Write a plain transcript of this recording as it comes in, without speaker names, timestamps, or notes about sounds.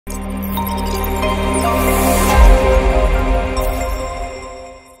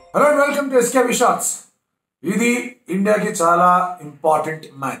Hello and welcome to SKB Shots. ఇది ఇండియాకి చాలా ఇంపార్టెంట్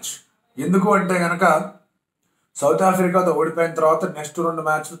మ్యాచ్. ఎందుకు అంటే గనక సౌత్ ఆఫ్రికాతో ఓడిపోయిన తర్వాత నెక్స్ట్ 2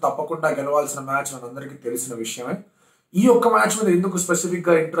 మ్యాచ్లు తప్పకుండా గెలవాల్సిన మ్యాచ్ మనందరికీ తెలిసిన విషయమే. ఈ ఒక్క మ్యాచ్ మీద ఎందుకు స్పెసిఫిక్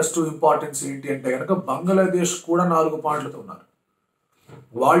గా ఇంట్రెస్ట్ ఇంపార్టెన్స్ ఏంటి అంటే గనక బంగ్లాదేశ్ కూడా 4 పాయింట్లతో ఉన్నారు.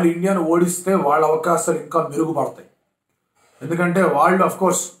 వాళ్ళు ఇండియాను ఓడిస్తే వాళ్ళ అవకాశాలు ఇంకా మెరుగుపడతాయి. ఎందుకంటే వాళ్ళు ఆఫ్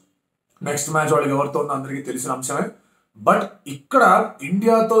కోర్స్ నెక్స్ట్ మ్యాచ్ వాళ్ళకి ఎవరితో ఉందో అందరికీ తెలిసిన అంశమే. బట్ ఇక్కడ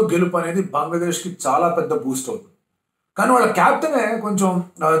ఇండియాతో గెలుపు అనేది బంగ్లాదేశ్కి చాలా పెద్ద బూస్ట్ అవుతుంది. కానీ వాళ్ళ క్యాప్టెనే కొంచెం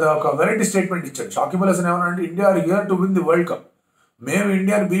ఒక వెరైటీ స్టేట్మెంట్ ఇచ్చాడు. షాకిబ్ అల్ హసన్ ఏమన్నా India are here to win the world cup, మేము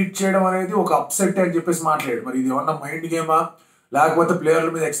ఇండియాని బీట్ చేయడం అనేది ఒక అప్సెట్ అని చెప్పేసి మాట్లాడాడు. మరి ఇది ఏమన్నా మైండ్ గేమా, లేకపోతే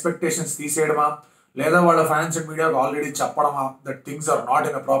ప్లేయర్ల మీద ఎక్స్పెక్టేషన్స్ తీసేయడమా, లేదా వాళ్ళ ఫ్యాన్స్ అండ్ మీడియాకు already చెప్పడమా that things are not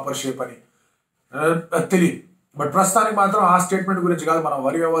in a proper shape అని తెలియదు. బట్ ప్రస్తుతానికి మాత్రం ఆ స్టేట్మెంట్ గురించి కాదు మనం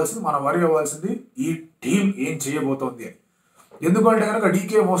వరి అవ్వాల్సింది ఈ టీం ఏం చేయబోతోంది అని. ఎందుకంటే కనుక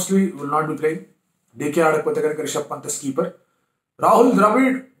DK mostly will not be playing. DK ఆడకపోతే కనుక రిషబ్ పంత్ స్కీపర్. రాహుల్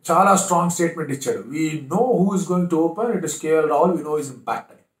ద్రవిడ్ చాలా స్ట్రాంగ్ స్టేట్మెంట్ ఇచ్చాడు. We know who is going to open, it is KL Rahul, we know his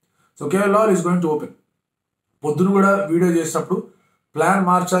impact అని. So KL Rahul is going to open. పొద్దున కూడా వీడియో చేసినప్పుడు ప్లాన్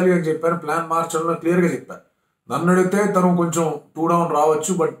మార్చాలి అని చెప్పాను. ప్లాన్ మార్చడంలో క్లియర్గా చెప్పాను. నన్ను అడిగితే తను కొంచెం 2 డౌన్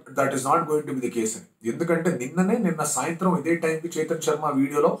రావచ్చు, but that is not going to be the case అని. ఎందుకంటే నిన్న సాయంత్రం ఇదే టైంకి చేతన్ శర్మ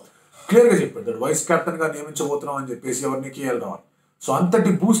వీడియోలో క్లియర్గా చెప్పాడు దట్ వైస్ కెప్టెన్ గా నియమించబోతున్నాం అని చెప్పేసి ఎవరిని కేఎల్ రావాలి. సో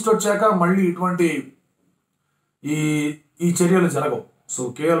అంతటి బూస్ట్ వచ్చాక మళ్ళీ ఇటువంటి ఈ చర్యలు జరగవు. So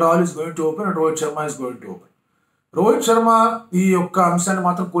KL Rahul is going to open and Rohit Sharma is going to open. Rohit Sharma ఈ యొక్క అంశాన్ని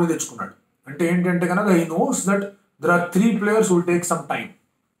మాత్రం కొని తెచ్చుకున్నాడు. అంటే ఏంటంటే కనుక he knows that there are 3 players will take some time.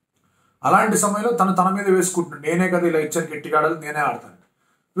 అలాంటి సమయంలో తన మీద వేసుకుంటున్నాడు. నేనే కదా ఇలా ఇచ్చాను, గట్టిగా ఆడాలి, నేనే ఆడతాను.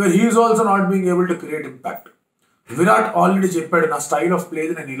 Wear he's also not being able to create impact. Virat already చెప్పాడు నా స్టైల్ ఆఫ్ ప్లే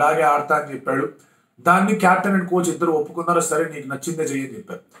నేను ఇలాగే ఆడతా అని చెప్పాడు. దాన్ని క్యాప్టెన్ అండ్ కోచ్ ఇద్దరు ఒప్పుకున్నారు. సరే నీకు నచ్చిందే చెయ్యని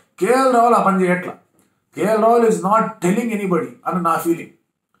చెప్పారు. కేఎల్ రాహుల్ ఆ పని చేయట్లా. KL Rahul is not telling anybody అని నా ఫీలింగ్.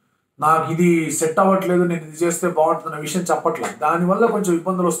 నాకు ఇది సెట్ అవ్వట్లేదు, నేను ఇది చేస్తే బాగుంటుంది అనే విషయం చెప్పట్లేదు. దానివల్ల కొంచెం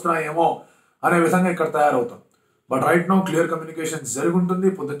ఇబ్బందులు వస్తున్నాయేమో అనే విధంగా ఇక్కడ తయారవుతాం. But right no clear communication జరుగుతుంది.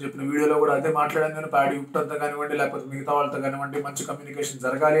 పొద్దున చెప్పిన వీడియోలో కూడా అదే మాట్లాడాను నేను. ప్యాడీ గుప్తాతో కానివ్వండి, లేకపోతే మిగతా వాళ్ళతో కానివ్వండి, మంచి కమ్యూనికేషన్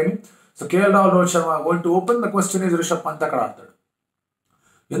జరగాలి అని. So KL Rahul, Rohit Sharma going to open. The question is Rishabh Pant అక్కడ ఆడతాడు.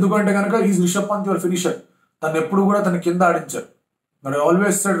 ఎందుకంటే కనుక is Rishabh Pant your finisher. తను ఎప్పుడు కూడా తన కింద ఆడించారు. మరి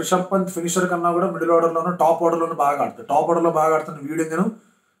always side Rishabh Pant finisher కన్నా కూడా మిడిల్ ఆర్డర్లోనూ టాప్ ఆర్డర్లోనూ బాగా ఆడతాడు. టాప్ ఆర్డర్లో బాగా ఆడుతున్న వీడియో నేను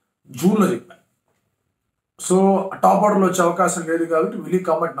జూన్లో చెప్పాను. సో టాప్ ఆర్డర్లో వచ్చే అవకాశం లేదు కాబట్టి will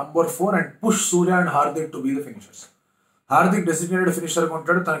come at number 4 and push Surya and Hardik to be the finishers. Hardik designated finisher గా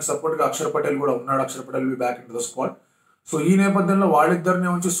ఉంటాడు. తనకి సపోర్ట్ గా అక్షర్ పటేల్ కూడా ఉన్నాడు. Axar Patel be back in the squad. So ఈ నేపథ్యంలో వాళ్ళిద్దరిని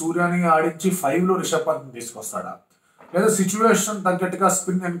ఉంచి సూర్యాని ఆడించి 5 లో రిషబ్ పంత్ తీసుకొస్తాడా, లేదా సిచ్యువేషన్ తగ్గట్టుగా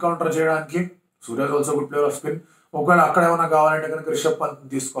స్పిన్ ఎన్కౌంటర్ చేయడానికి సూర్య also good player of spin, ఒకవేళ అక్కడ ఏమైనా కావాలంటే కనుక Rishabh Pant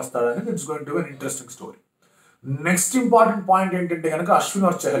తీసుకొస్తాడని it's going to be an interesting story. Next important point ఏంటంటే కనుక అశ్విన్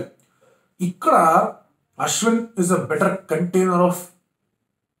ఆర్ చహల్. ఇక్కడ Ashwin is a better container of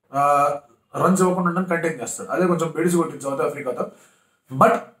runs ఇవ్వకుండా కంటైన్ చేస్తాడు. అదే కొంచెం బెడిసి కొట్టింది south ఆఫ్రికాతో.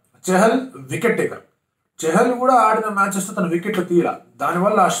 But Chahal wicket taker. Chahal కూడా ఆడిన మ్యాచెస్ తన వికెట్లు తీయాల.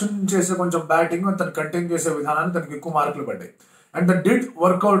 దానివల్ల అశ్విన్ చేసే కొంచెం బ్యాటింగ్, తను కంటైన్ చేసే విధానాన్ని తనకి ఎక్కువ మార్కులు పడ్డాయి. And that did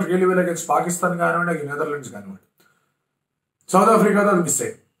work out really well against Pakistan కానివ్వండి, నెదర్లాండ్స్ కానివ్వండి. సౌత్ ఆఫ్రికాతో అది మిస్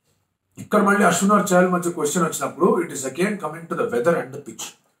అయ్యింది. ఇక్కడ మళ్ళీ అశ్విన్ ఆర్ చహల్ మధ్య క్వశ్చన్ వచ్చినప్పుడు it is again coming to the weather and the pitch.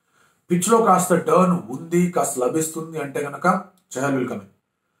 Pitch లో కాస్త టర్న్ ఉంది, కాస్త లభిస్తుంది అంటే కనుక చహల్ విల్ కమింగ్.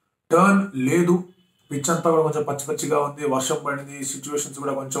 టర్న్ లేదు, పిచ్ అంతా కూడా కొంచెం పచ్చిగా ఉంది, వర్షం పడింది, సిచ్యువేషన్స్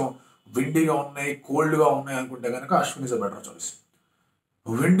కూడా కొంచెం విండీగా ఉన్నాయి, కోల్డ్గా ఉన్నాయి అనుకుంటే కనుక Ashwin is a better choice.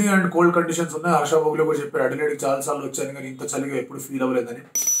 Windy and cold conditions ఉన్నాయి. హర్ష బోగ్లే కూడా చెప్పారు అడిలేడ్కి చాలాసార్లు వచ్చాను కానీ ఇంత చలిగా ఎప్పుడు ఫీల్ అవ్వలేదని.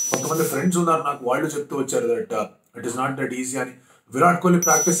 కొంతమంది ఫ్రెండ్స్ ఉన్నారు నాకు, వాళ్ళు చెప్తూ వచ్చారు that it is not that easy అని. విరాట్ కోహ్లీ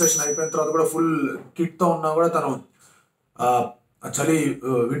ప్రాక్టీస్ సెషన్ అయిపోయిన తర్వాత కూడా ఫుల్ కిట్తో ఉన్నా కూడా తను చలి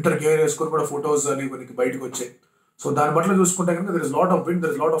వింటర్ గేర్ వేసుకొని కూడా ఫొటోస్ అని మనకి బయటకు వచ్చాయి. సో దాని బట్ల చూసుకుంటే కనుక there is lot of wind,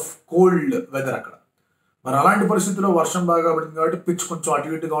 there is lot of cold weather అక్కడ. మరి అలాంటి పరిస్థితుల్లో వర్షం బాగా పడింది కాబట్టి పిచ్ కొంచెం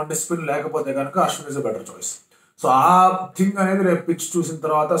అటు ఇటుగా ఉంటే స్పిన్ లేకపోతే కనుక Ashwin is a better choice. So ఆ థింగ్ అనేది రేపు పిచ్ చూసిన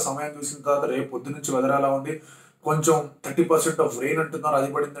తర్వాత, సమయం చూసిన తర్వాత, రేపు పొద్దు నుంచి వెదర్ ఎలా ఉంది, కొంచెం 30% ఆఫ్ రెయిన్ అంటున్నారు,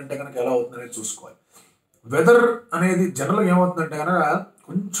 అది పడిందంటే కనుక ఎలా అవుతుంది అనేది చూసుకోవాలి. వెదర్ అనేది జనరల్గా ఏమవుతుందంటే కనుక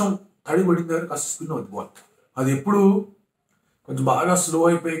కొంచెం తడి పడింది కానీ కాస్త స్పిన్ అవుతుంది బాల్. అది ఎప్పుడు కొంచెం బాగా స్లో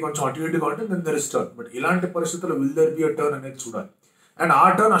అయిపోయి కొంచెం అటు ఇటుగా ఉంటే then there is turn. But ఇలాంటి పరిస్థితుల్లో will there be a turn అనేది చూడాలి. అండ్ ఆ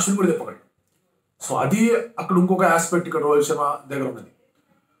టర్న్ అశ్విన్ కూడా తిప్పగలడు. సో అది అక్కడ ఇంకొక ఆస్పెక్ట్ ఇక్కడ రోహిత్ శర్మ దగ్గర ఉన్నది.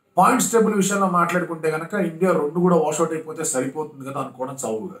 పాయింట్స్ టేబుల్ విషయంలో మాట్లాడుకుంటే కనుక ఇండియా 2 కూడా వాష్అవుట్ అయిపోతే సరిపోతుంది కదా అనుకోవడం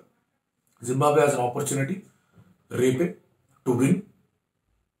చావుగా. జింబాబ్వే హాజ్ అన్ ఆపర్చునిటీ రేపే to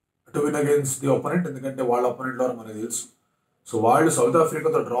win against the opponent. ఎందుకంటే వాళ్ళ ఒపోనెంట్ ద్వారా మనకు తెలుసు. సో వాళ్ళు సౌత్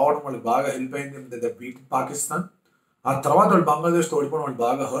ఆఫ్రికాతో డ్రా అవడం వాళ్ళకి బాగా హెల్ప్ అయింది. They beat Pakistan. ఆ తర్వాత వాళ్ళు బంగ్లాదేశ్తో ఓడిపోవడం వాళ్ళు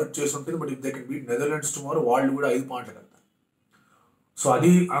బాగా హర్ట్ చేసి ఉంటుంది. But if they can beat Netherlands tomorrow వాళ్ళు కూడా 5 పాయింట్లు వెళ్తారు. సో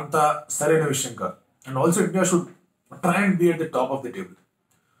అది అంత సరైన విషయం కాదు. And also India should try and be at the top of the table.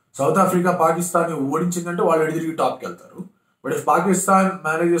 South Africa Pakistan ఓడించిందంటే వాళ్ళు ఎడిదిరిగి టాప్కి వెళ్తారు. But if Pakistan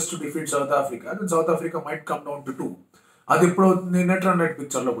manages to defeat south Africa, then south Africa might come down to 2. అది ఎప్పుడు అవుతుంది? నెట్ రన్ రేట్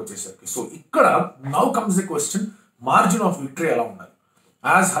పిక్చర్లోకి వచ్చేసరికి. So ఇక్కడ now comes the question, margin of victory ఎలా ఉండాలి?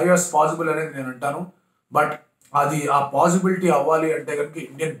 As high as possible అనేది నేను అంటాను. బట్ అది ఆ పాసిబిలిటీ అవ్వాలి అంటే కనుక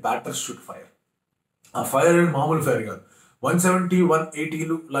ఇండియన్ బ్యాటర్స్ షుడ్ ఫైర్. ఆ ఫైర్ అనేది మామూలు ఫైర్ కాదు. 170,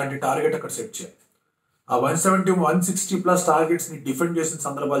 180 లాంటి టార్గెట్ అక్కడ సెట్ చేయాలి. ఆ 170, 160 ప్లస్ టార్గెట్స్ ని డిఫెండ్ చేసిన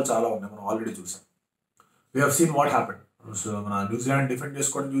సందర్భాలు చాలా ఉన్నాయి, మనం ఆల్రెడీ చూసాం. We have seen what happen. So మన న్యూజిలాండ్ డిఫెండ్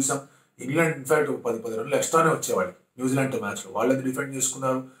చేసుకోవడం చూసాం. ఇంగ్లాండ్ ఇన్ఫాక్ట్ 10 రన్లు ఎక్స్ట్రానే వచ్చేవాళ్ళు న్యూజిలాండ్ మ్యాచ్ లో. వాళ్ళది డిఫెండ్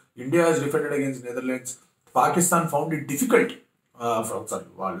చేసుకున్నారు. India has defended against Netherlands. Pakistan found it difficult,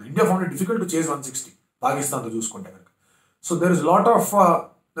 India found it difficult to chase 160 పాకిస్తాన్తో చూసుకుంటే కనుక. So there is lot of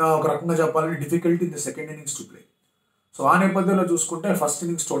ఒక రకంగా చెప్పాలంటే difficulty in the second innings to play. So ఆ నేపథ్యంలో చూసుకుంటే ఫస్ట్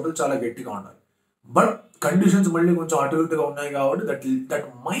ఇన్నింగ్స్ టోటల్ చాలా గట్టిగా ఉండాలి. బట్ కండిషన్స్ మళ్ళీ కొంచెం అటు ఇటుగా ఉన్నాయి కాబట్టి that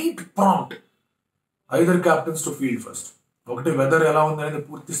might prompt either captains to field first. ఒకటి వెదర్ ఎలా ఉంది అనేది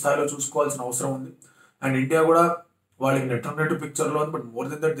పూర్తి స్థాయిలో చూసుకోవాల్సిన అవసరం ఉంది. అండ్ ఇండియా కూడా వాళ్ళకి నెట్ రన్ రేట్ పిక్చర్లో ఉంది. But more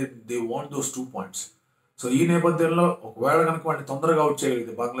than that they want those 2 points. So ఈ నేపథ్యంలో ఒకవేళ కనుక వాళ్ళని తొందరగా అవుట్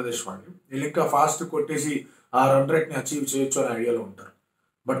చేయగలిగితే బంగ్లాదేశ్ వాళ్ళు, వీళ్ళు ఇంకా ఫాస్ట్ కొట్టేసి ఆ రన్ రేట్ని అచీవ్ చేయొచ్చు అనే ఐడియాలో ఉంటారు.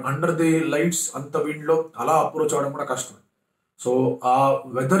 బట్ అండర్ ది లైట్స్ అంత విండ్లో అలా అప్రోచ్ అవ్వడం కూడా కష్టం. సో ఆ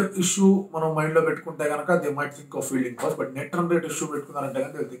వెదర్ ఇష్యూ మనం మైండ్లో పెట్టుకుంటే కనుక they might think of fielding first. But net run rate issue పెట్టుకున్నారంటే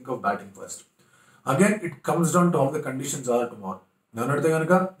కనుక they think of batting first. Again it comes down to how the conditions or tomorrow. నేను అడిగితే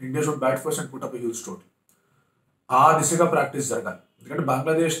కనుక India should bat first and put up huge total. ఆ దిశగా practice జరగాలి. ఎందుకంటే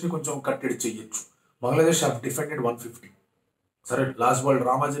బంగ్లాదేశ్ని కొంచెం కట్టడి చెయ్యొచ్చు. Bangladesh have defended 150. సరే లాస్ట్ బాల్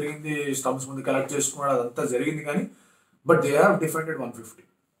డ్రామా జరిగింది, స్టంప్స్ ముందు కలెక్ట్ చేసుకున్నాడు, అదంతా జరిగింది కానీ but they have defended 150.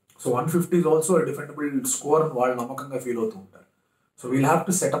 So 150 is also defendable score అని వాళ్ళు నమ్మకంగా ఫీల్ అవుతూ ఉంటారు. So we'll have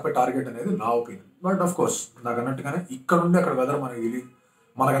to set up a target అనేది నా ఒపీనియన్. బట్ ఆఫ్ కోర్స్ నాకు అన్నట్టుగానే ఇక్కడ నుండి అక్కడ వెదర్ మనకి తెలియదు.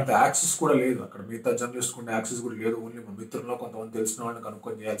 మనకంత యాక్సెస్ కూడా లేదు. అక్కడ మిగతా జర్నలిస్ట్ ఉండే యాక్సెస్ కూడా లేదు. ఓన్లీ మా మిత్రుల్లో కొంతమంది తెలిసిన వాళ్ళని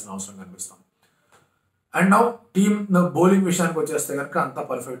కనుక్కొని చేయాల్సిన అవసరం కనిపిస్తాం. అండ్ నౌ టీమ్ బౌలింగ్ విషయానికి వచ్చేస్తే కనుక అంతా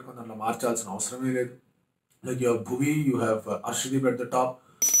పర్ఫెక్ట్గా దాంట్లో మార్చాల్సిన అవసరమే లేదు. Like you have Bhuvi, you have Harshdeep at the top,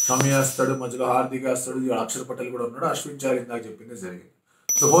 Shami వేస్తాడు, మధ్యలో హార్దిక్ వేస్తాడు, అక్షర్ పటేల్ కూడా ఉన్నాడు, అశ్విన్ చార్ ఇందాక చెప్పింది జరిగింది.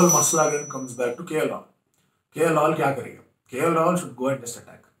 The whole మసలా game comes back to KL Rahul. KL Rahul క్యా కరేగా? KL Rahul should go and just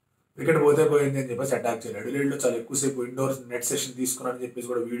attack. Wicket పోతే పోయింది అని చెప్పేసి అటాక్ చేయలేడు. అడిలేడ్లో చాలా ఎక్కువసేపు ఇండోర్ నెట్ సెషన్ తీసుకున్నాడని చెప్పేసి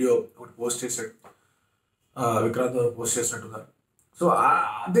కూడా వీడియో ఒకటి పోస్ట్ చేశాడు, విక్రాంత్ పోస్ట్ చేసినట్టున్నారు. సో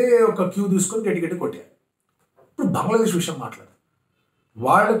అదే ఒక క్యూ తీసుకొని గట్టి కొట్టారు. ఇప్పుడు బంగ్లాదేశ్ విషయం మాట్లాడారు.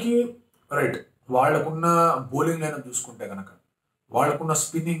 వాళ్ళకి రైట్, వాళ్ళకున్న బౌలింగ్ లైనప్ చూసుకుంటే కనుక, వాళ్ళకున్న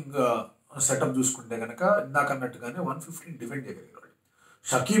స్పిన్నింగ్ సెటప్ చూసుకుంటే కనుక ఇందాక అన్నట్టుగానే 150 డిఫెండ్ చేయగలిగారు.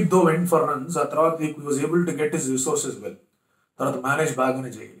 షకీబ్ దో వెంట్ ఫర్ రన్స్. ఆ తర్వాత he was able to get his resources well. తర్వాత మేనేజ్ బాగానే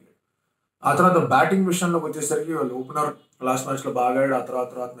చేయగలిగాడు. ఆ తర్వాత బ్యాటింగ్ విషయంలోకి వచ్చేసరికి వాళ్ళు ఓపెనర్ లాస్ట్ మ్యాచ్లో బాగా ఆడాడు. ఆ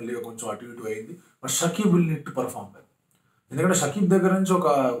తర్వాత మెల్లిగా కొంచెం అటు ఇటు అయింది. But Shakib will need to perform well. ఎందుకంటే షకీబ్ దగ్గర నుంచి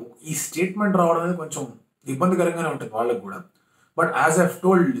ఈ స్టేట్మెంట్ రావడం అనేది కొంచెం ఇబ్బందికరంగానే ఉంటుంది వాళ్ళకు కూడా. బట్ యాజ్ ఐ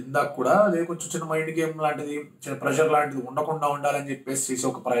టోల్డ్ ఇందాక కూడా, అదే కొంచెం చిన్న మైండ్ గేమ్ లాంటిది, చిన్న ప్రెషర్ లాంటిది ఉండకుండా ఉండాలని చెప్పేసి చేసే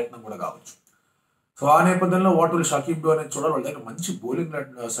ఒక ప్రయత్నం కూడా కావచ్చు. సో ఆ నేపథ్యంలో వాట్ విల్ షకీబ్ డూ అనేది చూడాలి. వాళ్ళ దగ్గర మంచి బౌలింగ్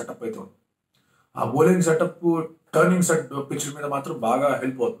సెటప్ అయితే ఉంది. ఆ bowling setup turning set pitch మీద మాత్రం బాగా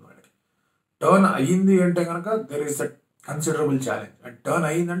హెల్ప్ అవుతుంది వాళ్ళకి. టర్న్ అయ్యింది అంటే కనుక there is that considerable challenge. And turn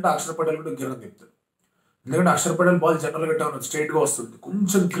అయ్యిందంటే Axar Patel కూడా గిర్రం తిప్పుతాడు. ఎందుకంటే అక్షర్ పటేల్ బాల్ జనరల్గా టర్న్ స్ట్రైట్గా వస్తుంది.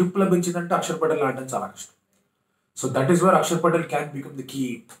 కొంచెం గ్రిప్ లభించిందంటే అక్షర్ పటేల్ ఆడడం చాలా కష్టం. So that is where Axar Patel can become the key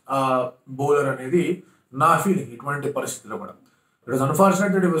bowler అనేది నా ఫీలింగ్ ఇటువంటి పరిస్థితుల్లో కూడా. It was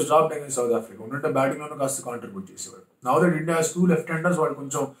unfortunate that he was dropped against south Africa. ఉన్నట్టే బ్యాటింగ్లోనూ కాస్త కాంట్రిబ్యూట్ చేసేవాడు. Now that India has 2 left handers, వాళ్ళు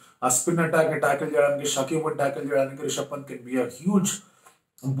కొంచెం ఆ స్పిన్ అటాక్ ట్యాకిల్ చేయడానికి, షకీబ్ని ట్యాకిల్ చేయడానికి Rishabh Pant can be a huge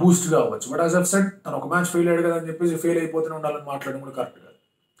బూస్ట్గా అవ్వచ్చు. బట్ యాజ్ ఐవ్ సెడ్, తను ఒక మ్యాచ్ ఫెయిల్ అయ్యాడు కదా అని చెప్పేసి ఫెయిల్ అయిపోతూనే ఉండాలని మాట్లాడడం కూడా కరెక్ట్ కాదు.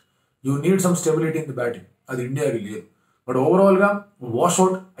 You need some stability in the batting. అది ఇండియాకి లేదు. బట్ ఓవరాల్గా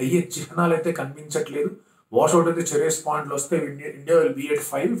వాష్అవుట్ అయ్యే చిహ్నాలు అయితే కనిపించట్లేదు. వాష్అవుట్ అయితే చెరేస్ పాయింట్లు వస్తే ఇండియా విల్ బీ ఎట్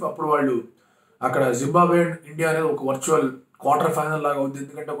 5. అప్పుడు వాళ్ళు అక్కడ జింబాబ్వే అండ్ ఇండియా అనేది ఒక వర్చువల్ క్వార్టర్ ఫైనల్ లాగా ఉంది.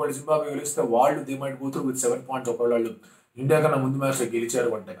 ఎందుకంటే ఒకళ్ళు జింబాబ్వే గెలిస్తే వాళ్ళు they might go through with 7 points. ఒకవేళ వాళ్ళు ఇండియా కన్నా ముందు మ్యాచ్లో గెలిచారు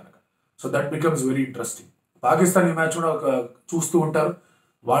అంటే కనుక. So that becomes very interesting. Pakistan ఈ మ్యాచ్ కూడా చూస్తూ ఉంటారు.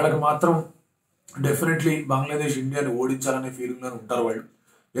 వాళ్ళకి మాత్రం డెఫినెట్లీ బంగ్లాదేశ్ ఇండియాని ఓడించాలనే ఫీలింగ్లోనే ఉంటారు వాళ్ళు.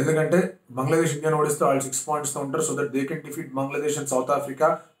 ఎందుకంటే బంగ్లాదేశ్ ఇండియాని ఓడిస్తే వాళ్ళు 6 పాయింట్స్తో ఉంటారు. So that they can defeat Bangladesh and south Africa.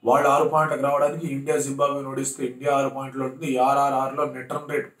 వాళ్ళు 6 పాయింట్లకు రావడానికి, ఇండియా జింబాబ్వేని ఓడిస్తే ఇండియా 6 పాయింట్లు ఉంటుంది. 6-6-6లో నెట్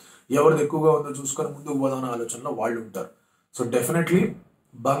రన్ రేట్ ఎవరిది ఎక్కువగా ఉందో చూసుకొని ముందుకు పోదామనే ఆలోచనలో వాళ్ళు ఉంటారు. సో డెఫినెట్లీ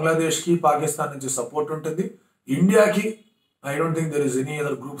బంగ్లాదేశ్కి పాకిస్తాన్ నుంచి సపోర్ట్ ఉంటుంది. ఇండియాకి I don't think there is any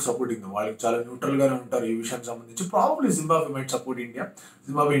other group supporting. వాళ్ళకి చాలా న్యూట్రల్ గానే ఉంటారు ఈ విషయానికి సంబంధించి. Probably Zimbabwe might support India.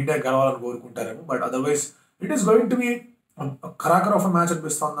 Zimbabwe India గెలవాలని కోరుకుంటారేమో. But otherwise it is going to be cracker of a match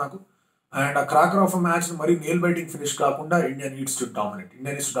అనిపిస్తుంది నాకు. అండ్ ఆ క్రాకర్ ఆఫ్ అ మ్యాచ్ మరి నేల్ బైటింగ్ ఫినిష్ కాకుండా India needs to dominate.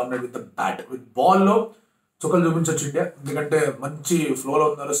 India needs to dominate with the bat. With బాల్లో చుక్కలు చూపించవచ్చు India. ఎందుకంటే మంచి ఫ్లోలో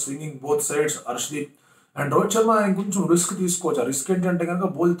ఉన్నారు, swinging both sides. Harshdeep and Rohit Sharma ఇంకొంచెం రిస్క్ తీసుకోవచ్చు. ఆ రిస్క్ ఏంటంటే కనుక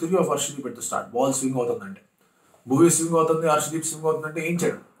బాల్ తిరిగి ఆఫ్ హర్షదీప్ పెట్టి స్టార్ట్. బాల్ స్వింగ్ అవుతుందంటే, భువీ స్వింగ్ అవుతుంది, హర్షదీప్ స్వింగ్ అవుతుందంటే ఏం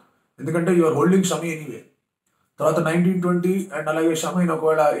చేయడం. ఎందుకంటే యూఆర్ హోల్డింగ్ షమి ఎనీవే. తర్వాత 19-20 అండ్ అలాగే షమిని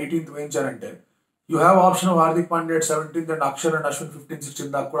ఒకవేళ 18th వేయించారంటే you have option of Hardik Pandya 17th and Axar and Ashwin 15-16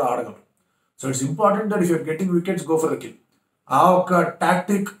 దాకా కూడా ఆడగలరు. So it's important that if you're getting wickets go for the kill. ఆ ఒక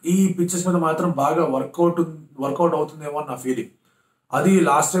టాక్టిక్ ఈ పిచ్చెస్ మీద మాత్రం బాగా వర్కౌట్ అవుతుందేమో అని నా ఫీలింగ్. అది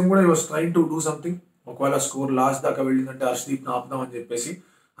లాస్ట్ టైం కూడా ఈ was trying to do something. ఒకవేళ స్కోర్ లాస్ట్ దాకా వెళ్ళిందంటే హర్షదీప్ ఆపుదాం అని చెప్పేసి.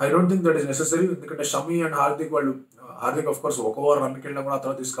 I don't think that is necessary. ఎందుకంటే Shami and Hardik of course ఒక ఓవర్ రన్కి వెళ్ళినా కూడా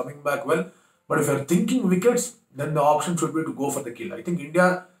తర్వాత is coming back well. But if you're thinking wickets then the option should be to go for the kill. I think India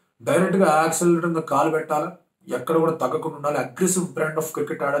direct గా accelerator మీద కాలు పెట్టాలి, ఎక్కడ కూడా తగ్గకుండా ఉండాలి, అగ్రెసివ్ బ్రాండ్ ఆఫ్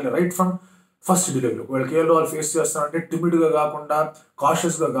క్రికెట్ ఆడాలి రైట్ ఫ్రమ్ ఫస్ట్ డెలివరీ. ఒకవేళ కేఎల్ వాళ్ళు ఫేస్ చేస్తారంటే టిమిడ్ గా కాకుండా,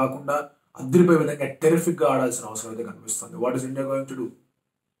 కాషియస్ గా కాకుండా అద్దరిపోయే విధంగా టెరిఫిక్ గా ఆడాల్సిన అవసరం అయితే కనిపిస్తుంది. What is India going to do?